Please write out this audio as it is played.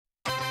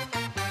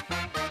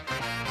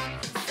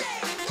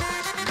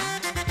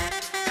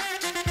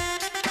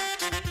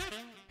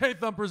Hey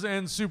Thumpers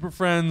and Super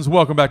Friends,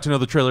 welcome back to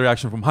another trailer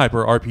reaction from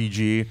Hyper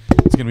RPG.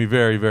 It's going to be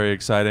very, very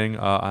exciting.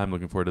 I'm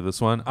looking forward to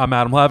this one. I'm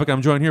Adam Hlavik.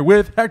 I'm joined here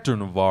with Hector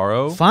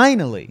Navarro.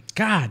 Finally.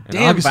 God and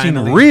damn, Agustin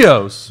finally.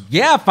 Rios.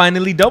 Yeah,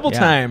 finally, double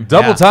time.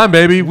 Double time,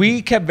 baby.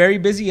 We kept very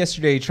busy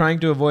yesterday trying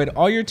to avoid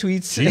all your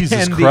tweets Jesus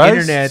and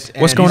Christ. the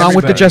internet. What's and going on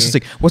with the everybody. Justice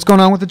League? What's going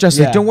on with the Justice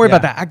League? Yeah, Don't worry yeah.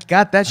 about that. I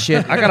got that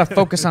shit. I got to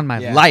focus on my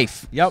Yeah.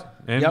 life. Yep.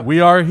 And we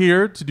are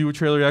here to do a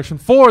trailer reaction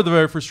for the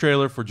very first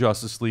trailer for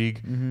Justice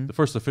League. The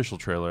first official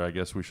trailer, I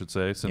guess we should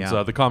say, since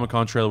the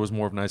Comic-Con trailer was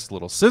more of a nice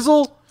little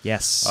sizzle.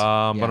 Yes. But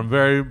I'm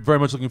very, very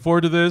much looking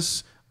forward to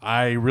this.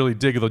 I really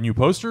dig the new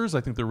posters.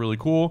 I think they're really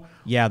cool.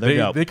 Yeah, they're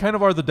dope. They kind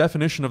of are the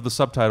definition of the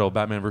subtitle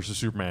Batman versus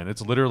Superman.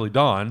 It's literally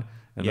Dawn,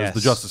 and there's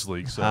the Justice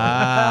League. So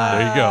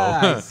there you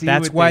go.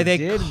 That's why they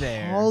did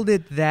there. called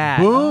it that.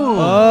 Boom. Oh.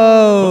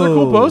 Well, they're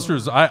cool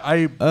posters.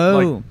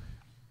 Oh.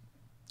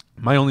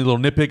 My only little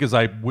nitpick is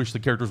I wish the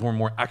characters wore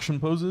more action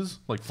poses,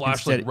 like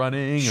Flash, like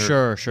running.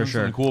 Or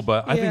something cool,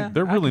 but I think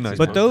they're really nice.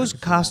 But those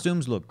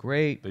costumes look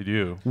great. They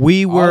do.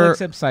 We were all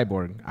except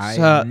Cyborg.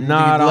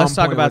 Let's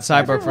talk about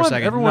Cyborg for a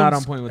second. Everyone's not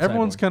on point with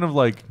everyone's Cyborg. kind of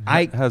like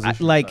has issues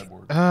with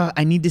Cyborg.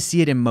 I need to see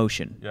it in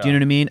motion. Yeah. Do you know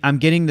what I mean? I'm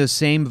getting the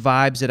same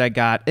vibes that I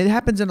got. It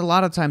happens in a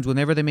lot of times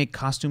whenever they make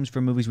costumes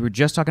for movies. We were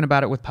just talking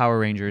about it with Power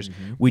Rangers.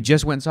 We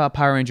just went and saw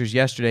Power Rangers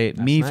yesterday.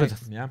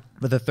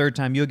 For the third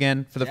time. You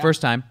again for the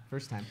first time.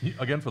 First time.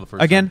 Again for the first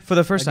Again time. for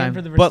the first time.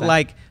 For the first But time.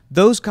 like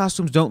those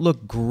costumes don't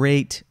look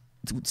great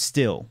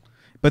still.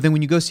 But then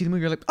when you go see the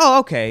movie, you're like, oh,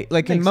 okay.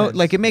 Like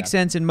it makes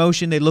sense in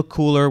motion. They look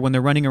cooler when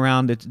they're running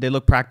around. They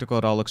look practical.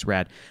 It all looks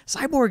rad.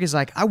 Cyborg is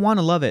like, I want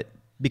to love it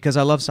because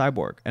I love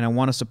Cyborg and I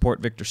want to support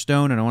Victor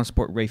Stone and I want to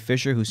support Ray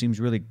Fisher, who seems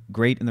really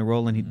great in the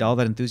role and he all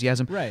that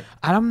enthusiasm. Right.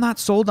 I'm not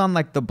sold on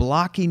like the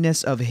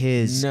blockiness of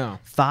his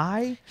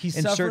thigh. He's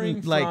and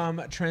suffering certain,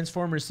 from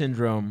Transformer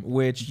syndrome,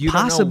 which you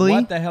possibly don't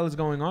know what the hell is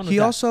going on. He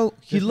with also that.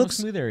 he There's looks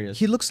no smooth areas.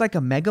 He looks like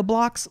a Mega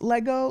Bloks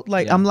Lego.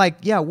 Like Yeah. I'm like,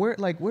 yeah, where's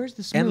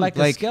the smooth? And like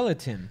a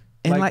skeleton.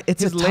 And like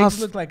it's his a legs tough,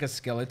 look like a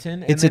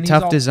skeleton. It's and a then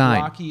tough he's all design.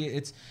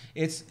 Blocky.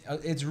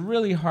 It's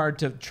really hard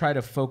to try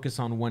to focus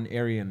on one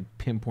area and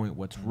pinpoint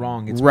what's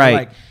wrong. It's more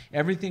like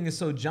everything is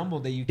so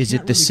jumbled that you is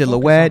can't it the really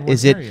silhouette?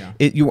 focus on one Is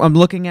area. I'm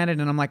looking at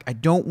it and I'm like, I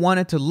don't want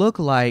it to look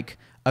like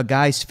a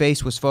guy's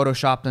face was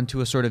photoshopped onto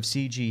a sort of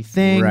CG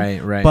thing.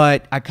 Right.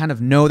 But I kind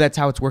of know that's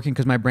how it's working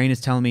because my brain is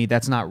telling me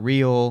that's not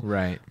real.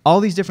 Right. All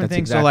these different That's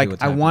things. exactly So like,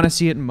 what's I want to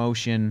see it in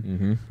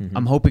motion.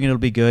 I'm hoping it'll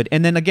be good.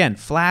 And then again,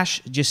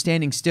 Flash just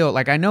standing still.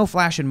 Like I know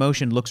Flash in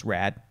motion looks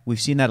rad. We've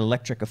seen that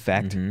electric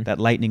effect, that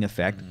lightning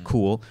effect.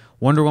 Cool.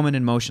 Wonder Woman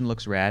in motion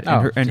looks rad.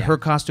 And her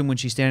costume when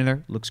she's standing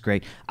there looks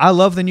great. I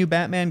love the new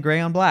Batman gray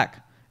on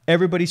black.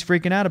 Everybody's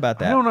freaking out about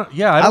that. I don't know.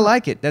 Yeah, I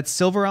like it. That's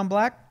silver on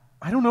black.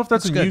 I don't know if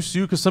that's a new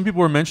suit because some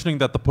people were mentioning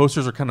that the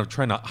posters are kind of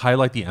trying to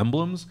highlight the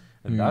emblems,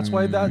 and that's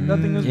why that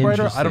thing is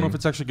brighter. I don't know if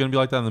it's actually going to be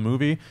like that in the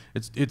movie.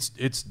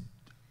 It's.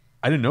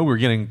 I didn't know we were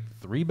getting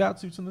 3 bat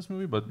suits in this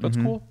movie, but that's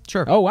cool.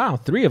 Sure. Oh wow,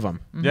 3 of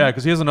them. Yeah,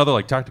 because he has another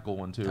like tactical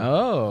one too.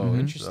 Oh,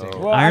 interesting. So-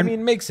 Well, I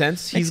mean, makes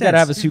sense. He's got to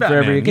have a suit for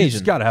Batman. every occasion.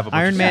 He's got to have a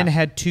bunch Iron of Man suits.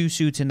 had 2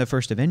 suits in the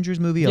first Avengers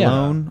movie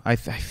alone.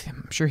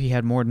 I'm sure he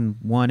had more than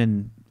one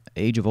in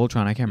Age of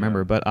Ultron. I can't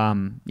remember, but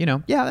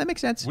that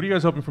makes sense. What are you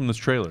guys hoping from this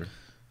trailer?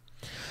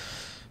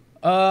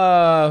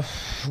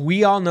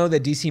 We all know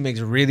that DC makes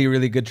really,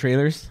 really good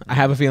trailers. I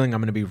have a feeling I'm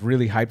going to be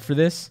really hyped for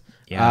this.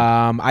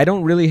 Yeah. I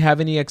don't really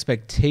have any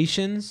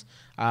expectations.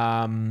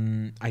 I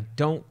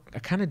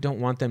kind of don't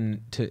want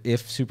them to,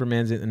 if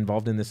Superman's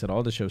involved in this at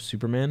all, to show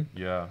Superman.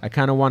 Yeah. I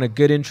kind of want a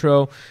good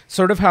intro.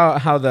 Sort of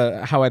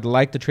how I'd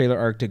like the trailer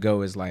arc to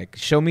go is like,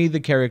 show me the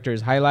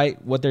characters,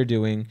 highlight what they're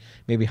doing,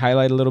 maybe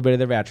highlight a little bit of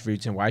their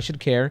attributes and why I should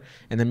care,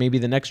 and then maybe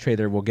the next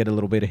trailer will get a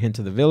little bit of hint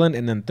of the villain,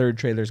 and then third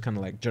trailer is kind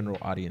of like general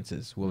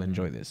audiences will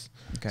enjoy this.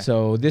 Okay.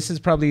 So this is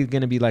probably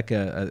going to be like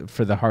a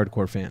for the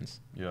hardcore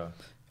fans. Yeah.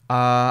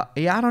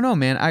 I don't know,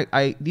 man.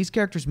 These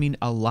characters mean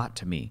a lot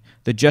to me.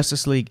 The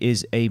Justice League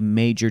is a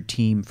major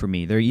team for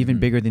me. They're even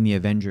bigger than the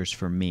Avengers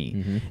for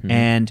me.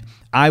 And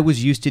I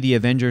was used to the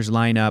Avengers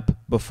lineup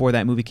before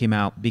that movie came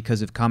out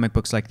because of comic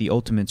books like The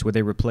Ultimates, where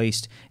they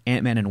replaced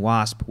Ant-Man and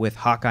Wasp with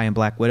Hawkeye and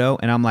Black Widow.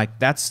 And I'm like,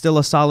 that's still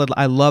a solid.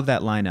 I love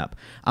that lineup.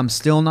 I'm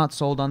still not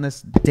sold on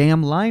this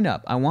damn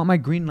lineup. I want my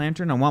Green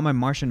Lantern. I want my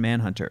Martian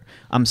Manhunter.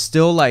 I'm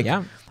still like,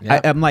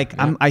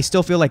 I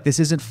still feel like this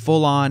isn't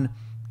full on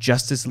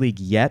Justice League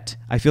yet.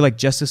 I feel like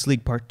Justice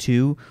League Part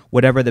 2,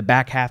 whatever the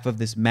back half of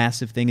this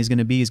massive thing is going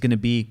to be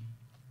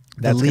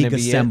the League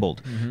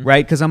assembled,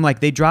 right? Because I'm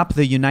like, they dropped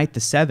the Unite the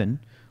Seven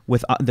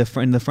with in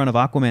the front of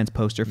Aquaman's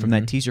poster from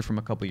that teaser from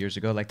a couple years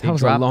ago. Like they That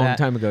was dropped a long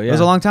time ago. Yeah. It was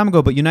a long time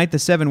ago. But Unite the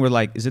Seven were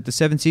like, is it the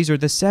 7 Seas or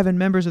the 7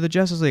 members of the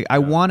Justice League? I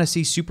want to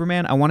see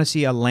Superman. I want to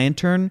see a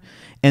Lantern.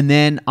 And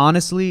then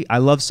honestly, I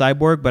love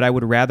Cyborg, but I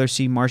would rather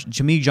see Martian.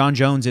 To me, John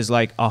Jones is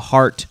like a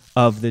heart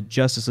of the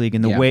Justice League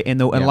in the way,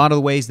 in a lot of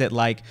the ways that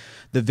like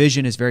the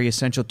Vision is very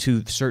essential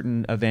to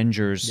certain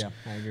Avengers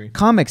I agree.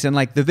 comics, and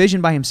like the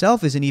Vision by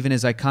himself isn't even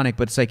as iconic,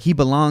 but it's like he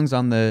belongs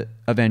on the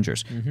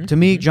Avengers. To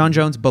me, John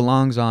Jones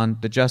belongs on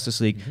the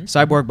Justice League.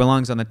 Cyborg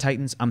belongs on the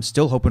Titans. I'm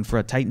still hoping for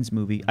a Titans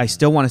movie. I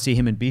still want to see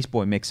him and Beast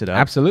Boy mix it up.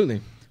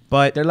 Absolutely.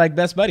 But They're like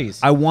best buddies.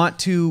 I want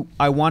to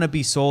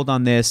be sold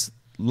on this.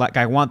 Like,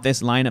 I want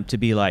this lineup to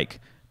be like,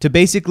 to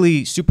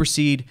basically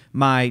supersede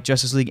my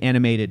Justice League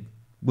animated,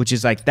 which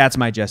is like, that's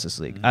my Justice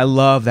League. I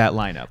love that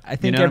lineup. I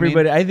think You know what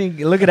everybody. I mean? I think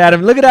look at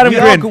Adam. Look at Adam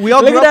grin. We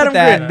all look grew at up with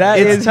Adam that.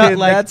 grin. It's tough.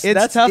 Like, that's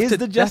it's tough to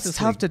the Justice that's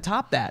tough League. to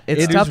top that.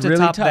 It's It tough is to really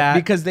top tough that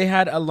because they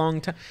had a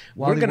long time.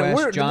 Wally West,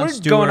 we're Jon going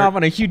Stewart, off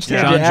on a huge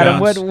Jon tangent.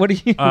 Adam, Jones. what do you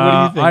think?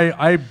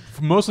 I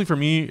mostly for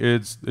me,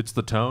 it's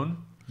the tone.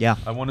 Yeah.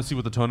 I want to see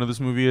what the tone of this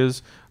movie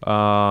is.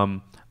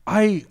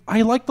 I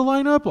like the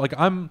lineup. Like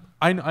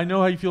I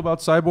know how you feel about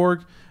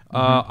Cyborg.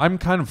 I'm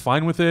kind of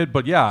fine with it,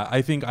 but yeah,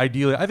 I think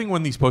ideally,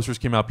 when these posters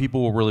came out,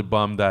 people were really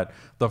bummed that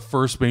the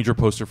first major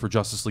poster for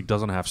Justice League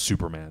doesn't have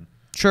Superman.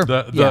 Sure.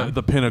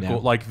 The pinnacle,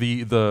 Yeah. like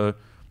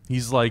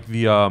he's like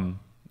the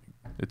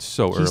it's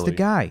so early. He's the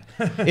guy.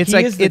 It's He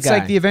like is the it's guy.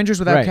 like the Avengers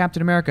without Right.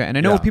 Captain America. And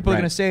I know Yeah, what people are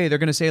right. going to say. They're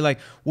going to say like,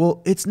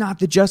 well, it's not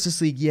the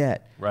Justice League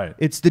yet. Right.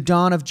 It's the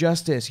dawn of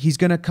justice. He's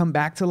going to come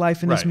back to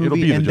life in this Right. It'll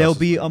movie, be the and there'll Justice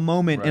be League. a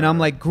moment. Right, and I'm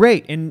right. like,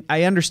 great. And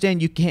I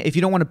understand you can't if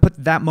you don't want to put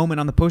that moment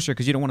on the poster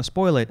because you don't want to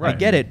spoil it. I Right.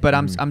 get it, but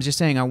I'm just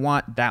saying I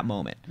want that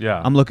moment.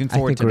 Yeah. I'm looking I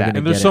forward think to we're that. gonna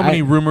And there's get so it.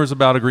 many rumors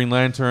about a Green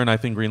Lantern. I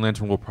think Green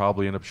Lantern will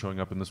probably end up showing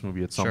up in this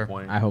movie at some Sure.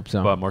 point. I hope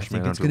so. But I Martian I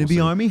think it's Manhunter, going to be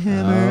we'll see. Army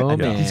Hammer. Oh, I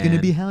think he's going to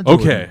man. be Hal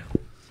Jordan. Okay.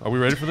 Are we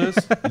ready for this?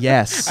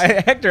 Yes.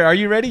 Hector, are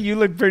you ready? You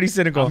look pretty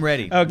cynical. I'm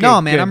ready. Okay, No,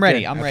 man, good, I'm ready.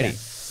 good. I'm Okay. ready.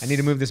 I need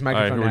to move this All right,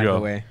 microphone here we out of go.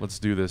 the way. Let's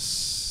do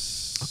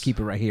this. I'll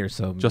keep it right here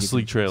so Justice you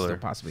League can trailer. still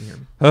possibly hear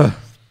me.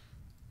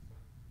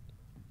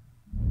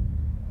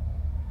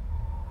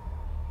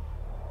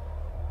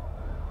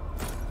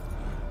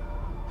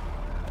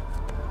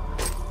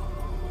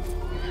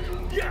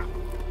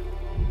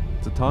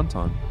 It's a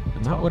tauntaun.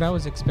 It's Not Hobbs. what I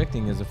was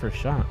expecting as a first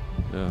shot.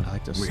 Yeah. I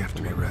like those. We have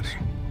to be ready.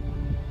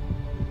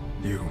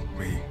 You,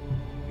 me,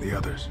 the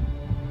others.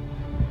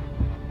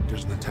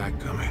 There's an attack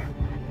coming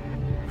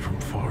from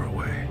far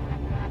away.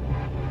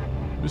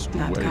 Mr.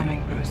 Not Wade.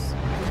 coming, Bruce.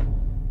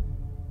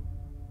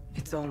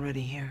 It's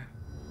already here.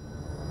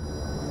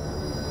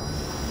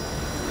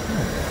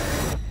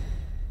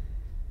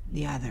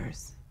 The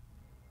others.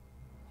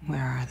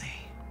 Where are they?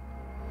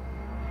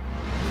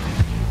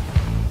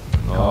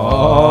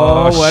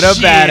 Oh, what a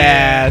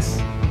badass.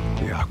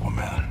 The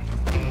Aquaman.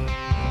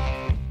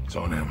 It's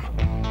on him.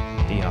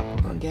 The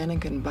Aquaman.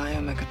 Organic and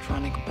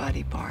biomechatronic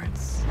body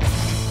parts.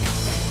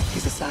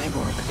 He's a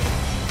cyborg.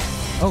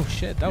 Oh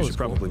shit, that You was should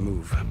cool. probably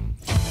move.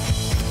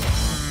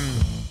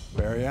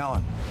 Barry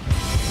Allen.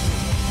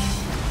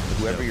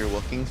 Whoever you're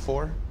looking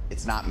for,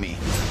 it's not me.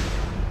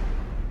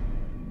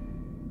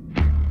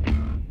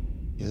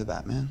 You're the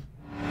Batman?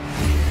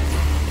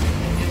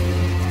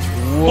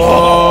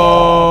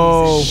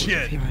 Whoa!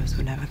 Heroes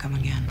who never come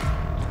again.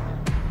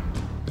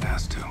 It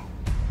has to.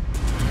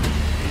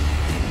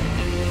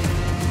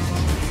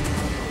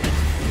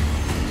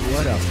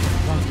 What a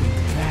fucking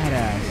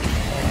badass.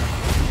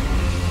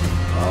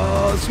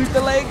 Oh, sweep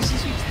the leg. She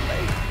sweeps the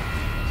leg.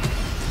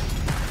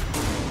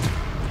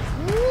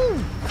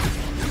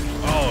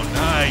 Oh,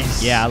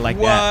 nice. Yeah, I like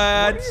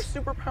that. What?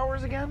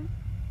 Superpowers again?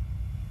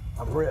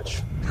 I'm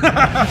rich.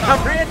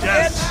 I'm rich,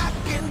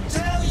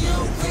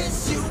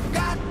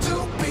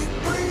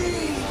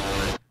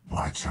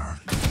 My turn.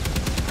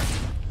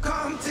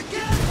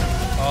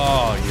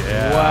 Oh,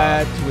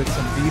 yeah. What? With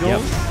some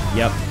Beatles?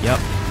 Yep.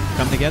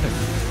 Come together.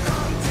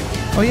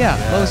 Oh yeah,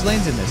 Lois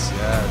Lane's in this.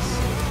 Yes.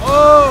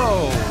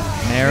 Oh!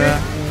 Mara,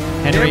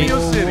 Henry,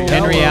 Cameo City.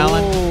 Henry Oh.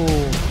 Allen.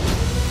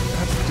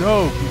 That's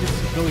dope. You get to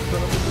see Billy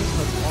Crudup in this?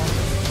 That's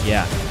awesome.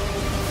 Yeah.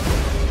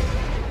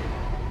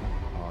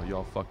 Oh,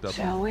 y'all fucked up.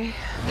 Shall we?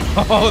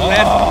 Oh,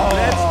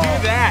 let's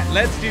do that.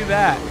 Let's do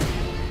that.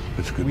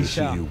 It's good We to see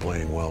shall. you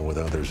playing well with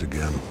others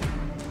again.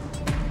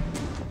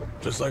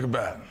 Just like a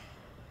bat.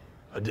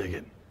 I dig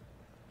it.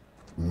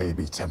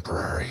 Maybe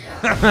temporary.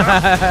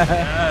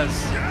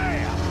 Yes.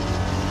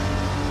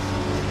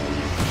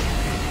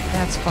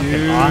 That's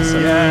fucking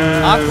awesome.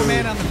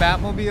 Aquaman on the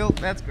Batmobile.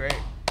 That's great.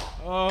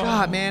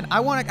 God, man,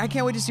 I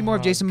can't wait to see more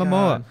of Jason Momoa.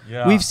 God.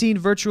 Yeah. We've seen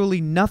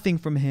virtually nothing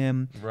from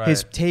him. Right.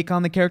 His take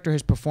on the character,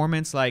 his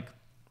performance, like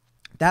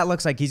that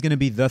looks like he's gonna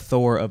be the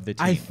Thor of the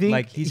team. I think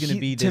like he's gonna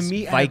be this to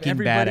me, out of Viking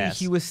everybody, badass.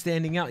 he was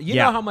standing out. You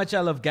Yeah. know how much I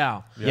love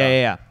Gal.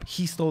 yeah.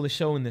 He stole the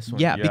show in this one.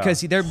 Yeah, Yeah.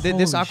 because this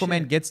Holy Aquaman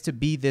shit. gets to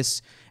be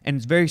this,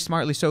 and very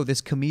smartly so,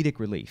 this comedic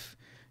relief.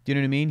 Do you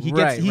know what I mean? He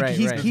Right,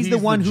 gets, right. he's the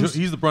one who's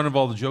he's the brunt of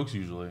all the jokes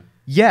usually.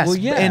 yes, Well,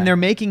 yeah. and they're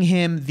making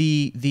him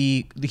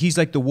the he's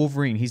like the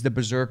Wolverine. He's the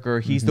berserker.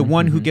 He's the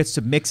one who gets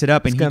to mix it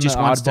up, and He's he kinda just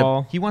the wants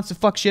oddball. to wants to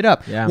fuck shit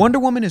up. Yeah. Wonder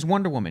Woman is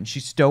Wonder Woman.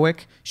 She's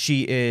stoic.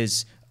 She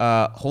is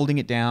holding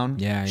it down.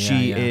 Yeah,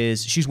 She yeah.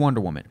 is. She's Wonder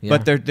Woman. Yeah.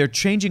 But they're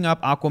changing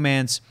up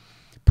Aquaman's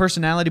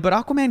personality, but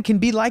Aquaman can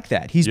be like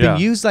that. He's Yeah.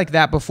 been used like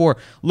that before.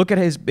 Look at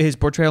his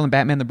portrayal in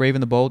Batman the Brave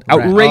and the Bold.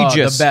 Right.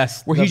 Outrageous. Oh, the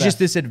best. Where The he's just best.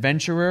 this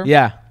adventurer.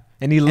 Yeah.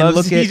 And he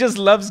just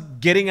loves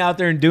getting out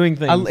there and doing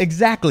things.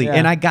 Exactly. Yeah.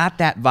 And I got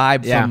that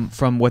vibe Yeah.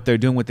 from what they're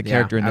doing with the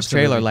character in this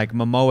trailer. absolutely. Like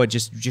Momoa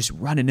just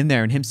running in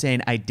there and him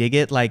saying, I dig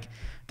it. Like,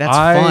 that's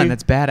fun.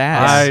 That's badass.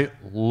 I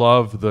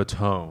love the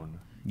tone.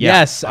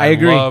 Yes, I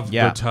agree. Love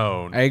Yeah. the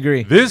tone. I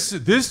agree.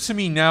 This to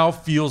me now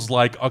feels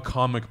like a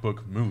comic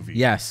book movie.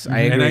 Yes, I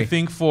And agree. I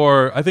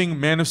think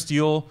Man of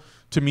Steel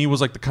to me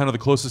was like the kind of the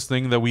closest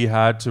thing that we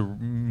had to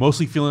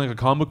mostly feeling like a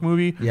comic book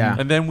movie. Yeah.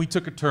 And then we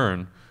took a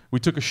turn. We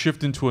took a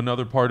shift into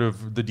another part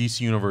of the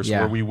DC universe Yeah.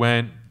 where we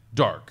went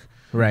dark.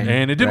 Right.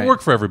 And it didn't Right.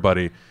 work for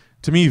everybody.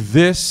 To me,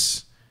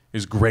 this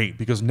is great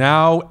because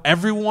now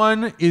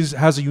everyone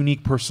has a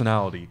unique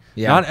personality.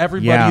 Yeah. Not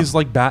everybody Yeah. is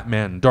like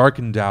Batman, dark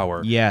and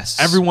dour. Yes,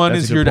 Everyone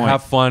that's is a good here to point.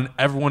 have fun.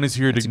 Everyone is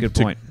here That's a good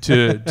point.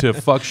 to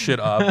fuck shit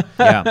up.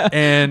 Yeah.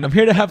 And I'm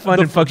here to have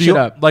fun and fuck shit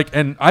up. Like,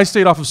 and I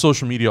stayed off of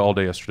social media all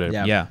day yesterday.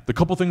 Yeah. Yeah. The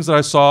couple things that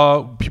I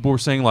saw, people were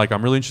saying like,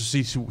 I'm really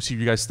interested to see what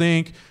you guys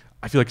think.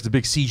 I feel like it's a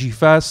big CG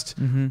fest.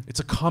 It's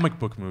a comic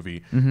book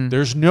movie.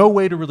 There's no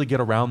way to really get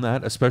around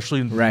that,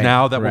 especially Right,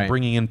 now that we're right.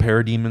 bringing in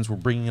parademons, we're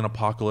bringing in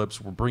Apocalypse,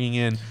 we're bringing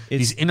in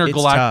these It's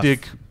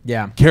intergalactic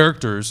Yeah.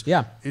 characters.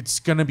 Yeah. It's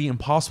going to be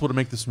impossible to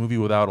make this movie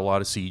without a lot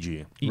of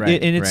CG.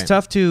 Right, And it's right.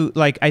 tough to,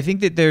 like, I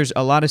think that there's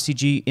a lot of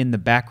CG in the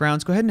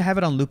backgrounds. Go ahead and have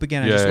it on loop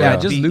again. I Yeah, just yeah. like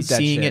Yeah, just be loop that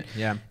seeing shit. it.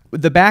 Yeah.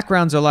 The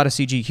background's a lot of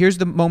CG. Here's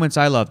the moments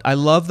I loved. I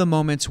love the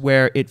moments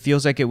where it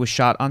feels like it was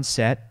shot on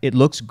set. It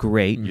looks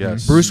great.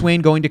 Yes. Bruce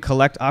Wayne going to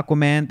collect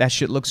Aquaman. That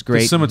shit looks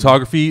great. The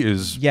cinematography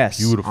is Yes.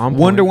 beautiful. On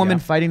Wonder point, Woman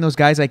yeah. fighting those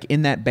guys like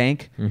in that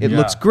bank. It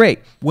looks Yeah. great.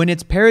 When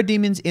it's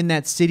parademons in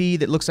that city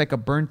that looks like a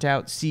burnt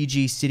out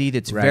CG city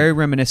that's Right. very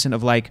reminiscent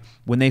of like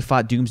when they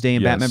fought Doomsday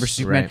and Yes. Batman vs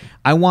Superman. Right.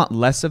 I want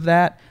less of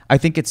that. I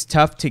think it's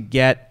tough to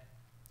get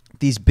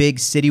these big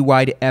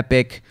citywide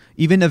epic,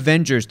 even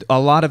Avengers, a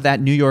lot of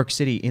that New York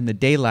City in the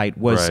daylight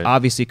was Right.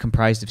 obviously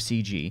comprised of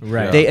CG.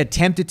 Right. They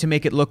attempted to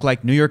make it look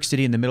like New York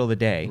City in the middle of the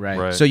day. Right.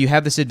 Right. So you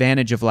have this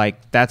advantage of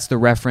like that's the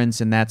reference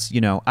and that's, you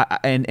know,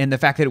 and the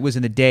fact that it was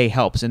in the day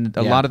helps, and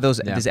a Yeah. lot of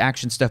those Yeah. this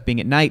action stuff being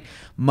at night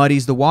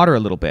muddies the water a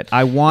little bit.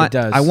 I want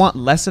It does. I want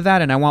less of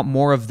that, and I want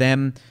more of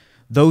them.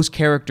 Those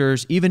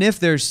characters, even if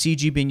there's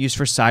CG being used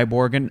for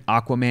Cyborg and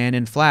Aquaman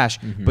and Flash,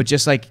 but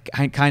just like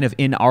kind of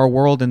in our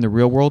world, in the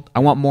real world, I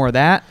want more of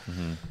that.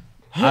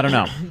 I don't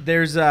know.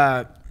 There's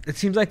it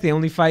seems like they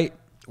only fight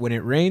when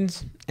it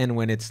rains and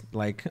when it's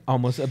like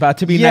almost about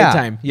to be Yeah,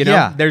 nighttime. You know,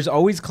 yeah. there's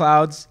always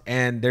clouds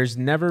and there's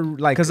never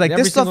like Because like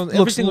every this stuff single- every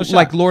looks single shot.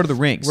 like Lord of the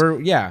Rings.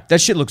 Yeah.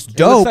 That shit looks looks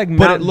dope, like but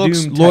Mount it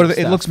looks Doom Lord of type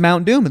the, it stuff. looks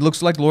Mount Doom. It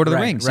looks like Lord of the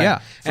Right, Rings. right. Yeah,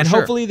 and for sure.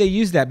 hopefully they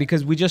use that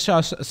because we just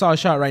saw a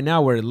shot right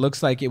now where it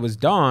looks like it was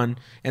dawn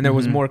and there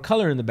was more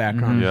color in the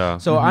background. Yeah.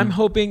 So I'm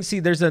hoping. See,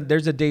 there's a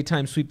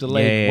daytime sweep the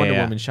leg Yeah, Wonder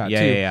yeah. Woman shot Yeah,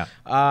 too. yeah,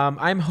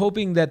 I'm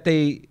hoping that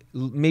they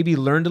maybe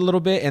learned a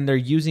little bit and they're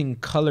using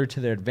color to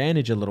their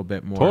advantage a little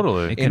bit more.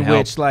 Totally. It In can help.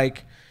 which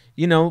like.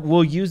 You know,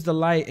 we'll use the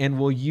light and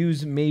we'll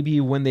use maybe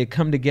when they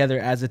come together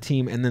as a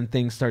team and then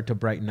things start to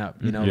brighten up.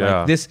 You know, Yeah.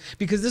 like this,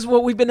 because this is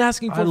what we've been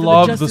asking for. I for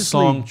love the the Justice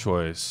song League.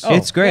 choice. Oh,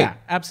 It's great. Yeah, And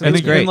absolutely.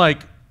 It's great. again,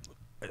 like,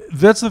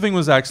 that's the thing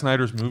with Zack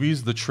Snyder's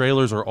movies. The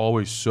trailers are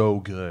always so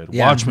good.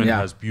 Yeah, Watchmen yeah.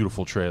 has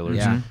beautiful trailers.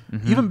 Yeah.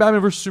 Even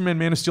Batman vs Superman,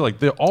 Man of Steel, like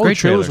all Great the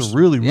trailers trailers. are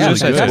really, Yeah, really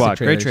Suicide fantastic good. Squad,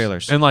 great trailers.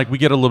 trailers. And like we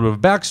get a little bit of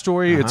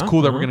backstory. It's Uh-huh,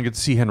 cool that we're gonna get to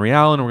see Henry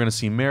Allen. We're gonna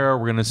see Mara.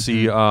 We're gonna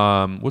see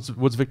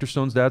what's Victor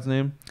Stone's dad's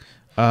name?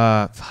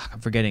 Fuck, I'm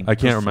forgetting. I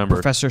can't remember.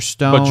 Professor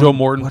Stone. But Joe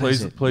Morton What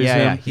is plays it? Yeah,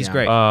 him. yeah, he's Yeah.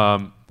 great.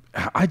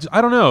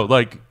 I don't know.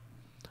 Like,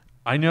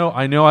 I know.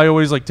 I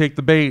always like take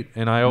the bait,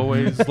 and I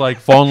always like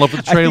fall in love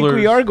with the I trailers. think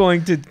we are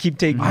going to keep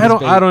taking. I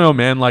don't know,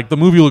 man. Like the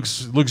movie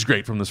looks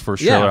great from this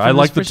first Yeah, trailer. from I this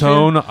like the first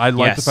tone. trailer. I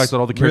like the Yes, fact that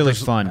all the really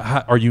characters fun.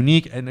 are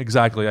unique, and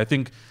exactly. I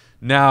think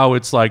now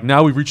it's like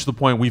now we've reached the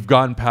point we've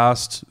gotten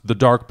past the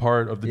dark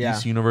part of the Yeah.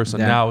 DC universe,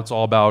 and Yeah. now it's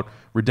all about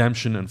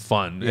redemption and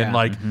fun. Yeah. And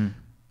like,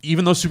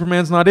 even though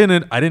Superman's not in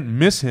it, I didn't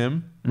miss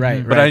him.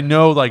 Right, But right. I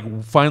know,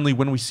 like, finally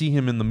when we see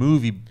him in the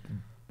movie,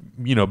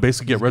 you know,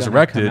 basically get He's gonna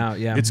resurrected, come out,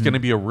 yeah. it's going to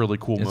be a really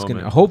cool It's moment.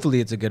 gonna. Hopefully,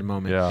 it's a good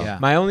moment. Yeah. Yeah.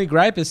 My only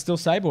gripe is still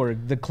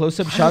Cyborg. The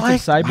close-up shots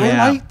of Cyborg.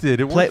 Yeah. I liked it.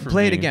 It Play, worked for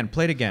play it me. again.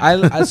 Play it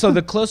again. So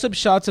the close-up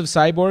shots of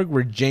Cyborg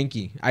were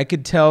janky. I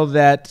could tell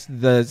that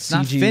the it's CG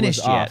not finished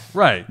was yet. off.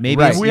 Right.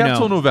 Maybe Right. We have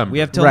till November. We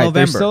have till Right, November.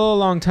 there's still a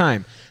long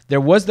time. There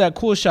was that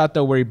cool shot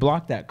though where he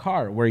blocked that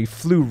car, where he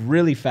flew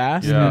really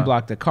fast and Yeah. then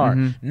blocked the car.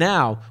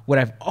 Now, what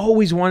I've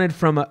always wanted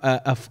from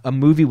a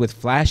movie with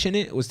Flash in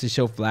it was to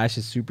show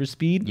Flash's super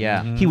speed.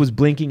 Yeah. He was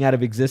blinking out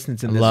of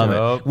existence in this love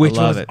one, it. which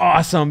I love was it.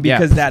 awesome Yeah.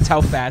 because that's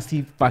how fast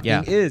he fucking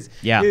Yeah. is.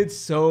 Yeah. It's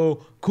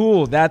so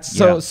cool. That's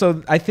so Yeah.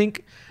 so I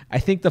think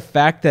the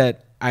fact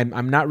that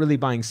I'm not really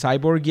buying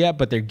Cyborg yet,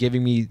 but they're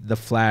giving me the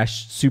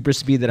Flash super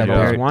speed that I've Yeah.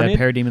 always that wanted.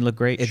 parademon looked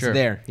great. It's sure.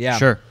 there, yeah.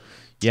 Sure.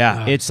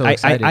 Yeah, it's. so I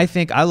excited.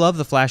 think I love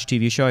the Flash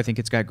TV show. I think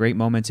it's got great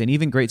moments and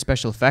even great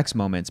special effects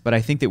moments. But I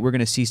think that we're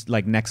gonna see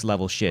like next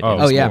level shit. Oh, in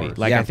this yeah. movie.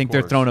 Like Yeah, I of think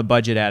they're course. throwing a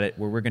budget at it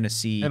where we're gonna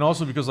see. And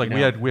also because like You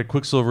we know. had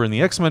Quicksilver in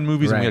the X-Men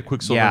movies and we Right. had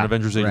Quicksilver Yeah. in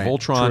Avengers Age of Right.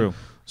 Ultron. True.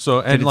 So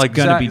and it's like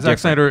gonna be Zack different.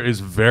 Snyder is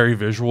very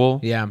visual.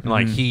 Yeah. And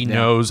like he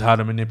knows how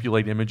to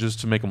manipulate images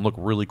to make them look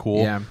really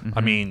cool. Yeah.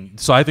 I mean,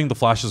 so I think the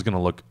Flash is going to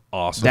look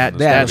awesome. That- in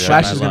this that movie.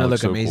 Flash I is think gonna it look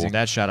looks so amazing. cool.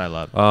 That shot I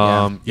love.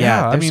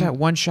 Yeah, I there's mean, that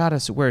one shot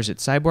of where is it?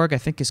 Cyborg, I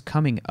think, is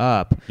coming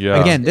up. Yeah.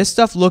 Again, this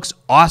stuff looks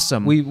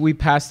awesome. We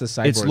passed the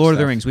cyborg. it's Lord of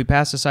the stuff. Rings. We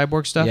passed the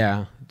cyborg stuff.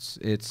 Yeah,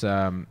 it's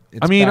I mean,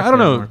 back I don't there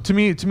know. more. To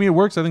me, it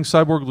works. I think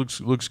Cyborg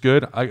looks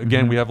good.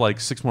 Again, we have like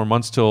 6 more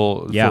months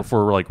till Yeah.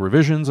 for like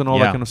revisions and all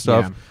that Yeah. kind of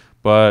stuff. Yeah.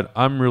 But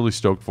I'm really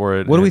stoked for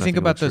it. What do we and I think it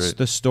about looks great.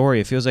 the story?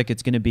 It feels like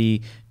it's going to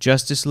be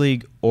Justice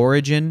League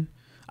Origin.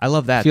 I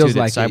love that Feels too.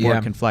 like That it, Cyborg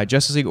yeah. can fly.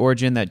 Justice League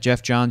Origin, that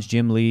Jeff Johns,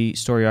 Jim Lee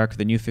story arc of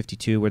the New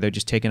 52, where they're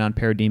just taking on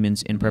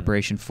parademons in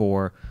preparation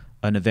for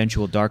an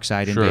eventual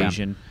Darkseid Sure.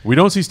 invasion. We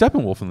don't see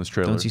Steppenwolf in this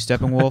trailer. Don't see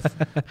Steppenwolf.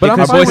 But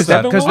I'm fine with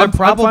that. Because I'm they're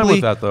fine probably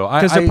with that, though.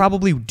 Because they're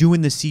probably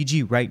doing the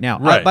CG right now.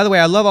 Right. By the way,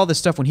 I love all this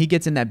stuff when he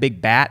gets in that big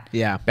bat.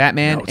 Yeah.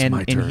 Batman, Now it's my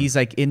and turn. he's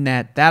like in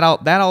that. That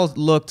all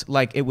looked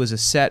like it was a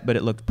set, but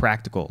it looked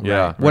practical.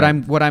 Yeah, What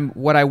right.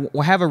 what I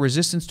have a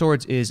resistance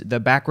towards is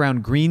the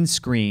background green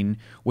screen,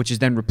 which is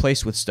then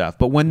replaced with stuff.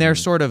 But when they're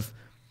sort of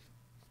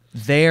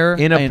there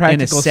In a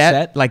practical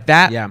set? like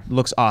that, Yeah.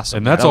 looks awesome.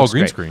 And that's That all looks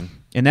green great. screen.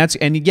 And that's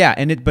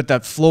but the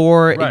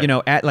floor, Right. you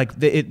know, at like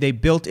they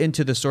built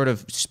into the sort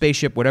of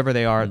spaceship, whatever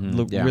they are,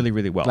 look Yeah. really,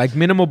 really well. Like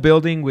minimal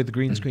building with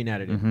green screen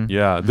added in.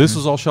 Yeah, this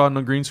is all shot on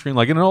a green screen,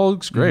 like, and it all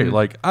looks great.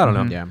 Like, I don't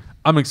know. Yeah.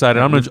 I'm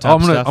excited. I'm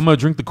Rooftop stuff. gonna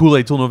drink the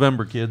Kool-Aid till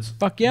November, kids.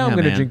 Fuck yeah, I'm Yeah,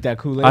 gonna man. drink that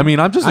Kool-Aid. I mean,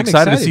 I'm just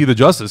excited to see the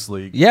Justice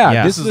League. Yeah,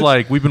 Yeah. This is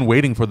like we've been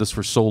waiting for this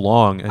for so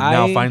long, and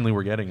now finally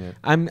we're getting it.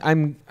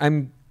 I'm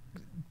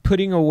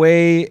putting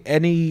away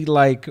any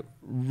like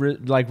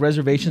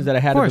reservations that I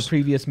had of course. the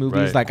previous movies.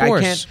 Right. Like Of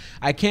course.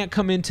 I can't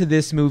come into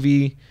this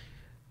movie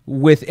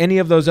with any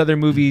of those other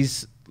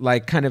movies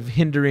like kind of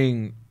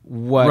hindering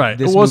what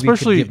this movie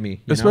could give me. You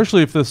know?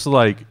 Especially if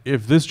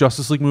this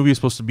Justice League movie is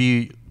supposed to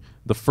be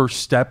the first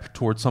step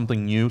towards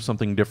something new,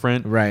 something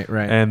different. Right.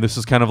 And this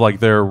is kind of like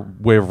their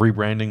way of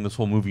rebranding this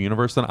whole movie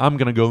universe. Then I'm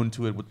gonna go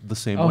into it with the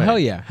same Oh way. hell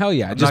yeah.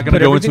 I'm Just not gonna put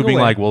go into everything it being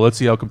away. like, well, let's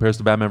see how it compares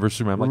to Batman vs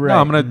Superman. I'm like, Right.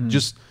 no, I'm gonna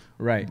just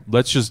Right.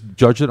 let's just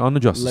judge it on the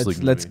Justice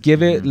League. Let's movie.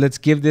 give it. Let's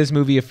give this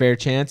movie a fair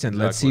chance, and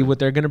let's see Exactly. what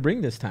they're gonna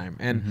bring this time.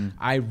 And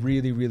I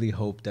really, really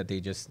hope that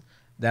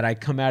that I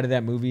come out of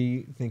that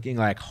movie thinking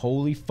like,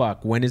 holy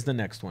fuck, when is the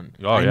next one?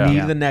 Oh, I yeah. need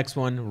Yeah. the next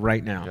one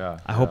right now. Yeah.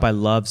 I hope I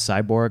love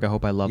Cyborg. I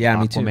hope I love Yeah,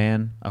 me too.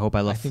 Aquaman. I hope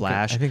I love think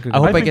Flash. I think we're I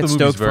hope gonna- I I think get the movie's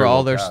stoked for very all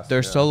well their cast, their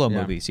yeah. solo Yeah.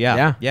 movies.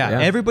 Yeah. Yeah.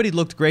 Everybody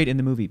looked great in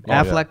the movie.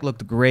 yeah. Affleck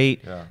looked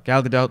great. Yeah.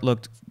 Gal Gadot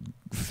looked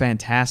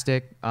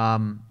fantastic.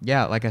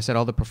 Yeah, like I said,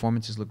 all the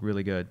performances look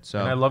really good. So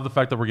And I love the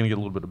fact that we're going to get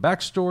a little bit of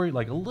backstory,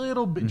 like a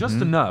little bit,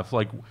 just enough.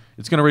 Like,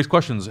 it's going to raise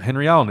questions.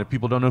 Henry Allen, if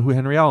people don't know who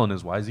Henry Allen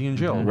is, why is he in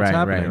jail? What's Right,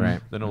 happening?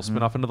 right. Then it'll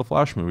spin off into the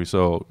Flash movie.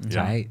 So,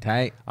 yeah.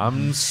 Tight.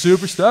 I'm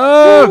super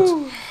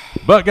stoked.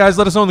 But, guys,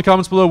 let us know in the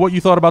comments below what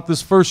you thought about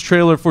this first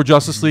trailer for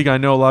Justice League. I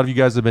know a lot of you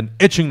guys have been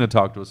itching to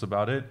talk to us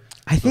about it.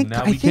 I think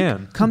now I we think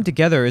can. Come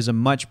Together is a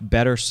much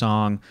better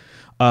song.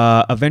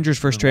 Avengers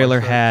first trailer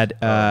White had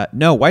Stripes?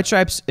 no White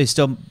Stripes is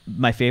still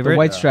my favorite. The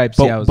White Stripes,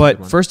 but, yeah, was a good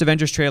one. first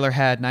Avengers trailer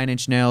had 9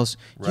 Inch Nails.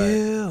 Right.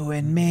 You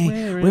and me,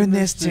 we're in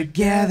this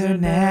together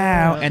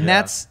now, and Yeah.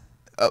 that's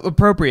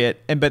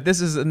appropriate. And but this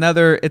is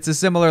another. It's a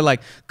similar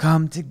like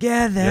come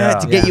together Yeah.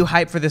 to get Yeah. you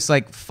hyped for this.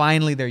 Like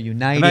finally they're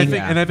uniting.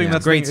 And I think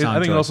that's great I song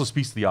think it choice. also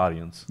speaks to the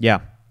audience. Yeah.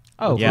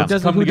 Oh, Yeah. who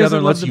doesn't, Come who together,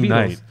 doesn't love let's the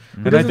unite. Beatles? Who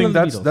And I doesn't think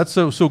love the Beatles?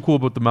 that's so cool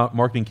about the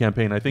marketing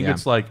campaign. I think Yeah.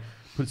 it's like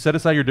set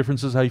aside your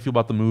differences, how you feel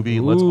about the movie.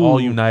 Let's all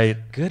Ooh.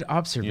 unite, Good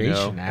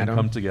observation, and Adam.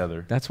 come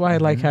together. That's why I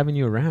like having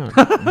you around.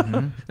 That's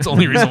the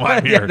only reason why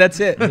I'm here. Yeah, that's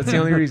it. That's the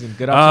only reason.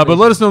 Good But observation.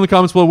 let us know in the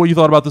comments below what you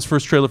thought about this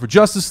first trailer for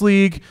Justice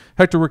League.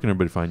 Hector, where can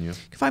everybody find you? You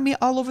can find me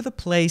all over the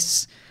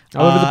place.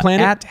 All over the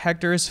planet? At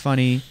Hector is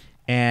Funny.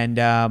 And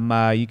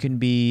you can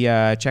be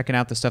checking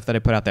out the stuff that I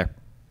put out there.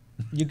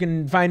 You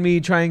can find me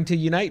trying to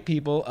unite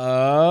people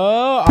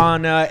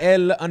on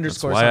L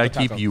That's why I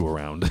keep _Santotaco. you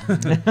around.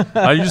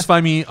 You just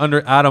find me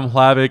under Adam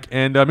Hlavik.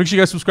 And make sure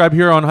you guys subscribe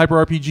here on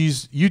Hyper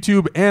RPG's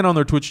YouTube and on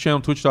their Twitch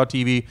channel,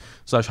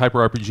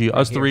 twitch.tv/HyperRPG,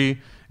 us three.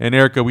 And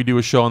Erica, we do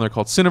a show on there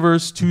called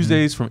Cineverse,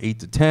 Tuesdays from 8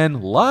 to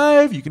 10,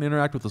 live. You can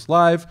interact with us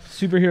live.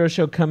 Superhero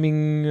show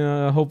coming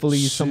hopefully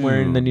somewhere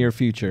in the Soon. near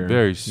future.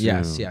 Very soon.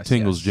 Yes.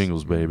 Tingles, yes.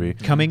 jingles, baby.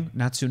 Coming,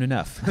 not soon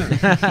enough.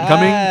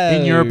 Coming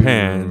in your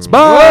pants.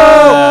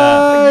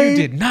 Bye! You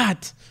did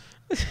not.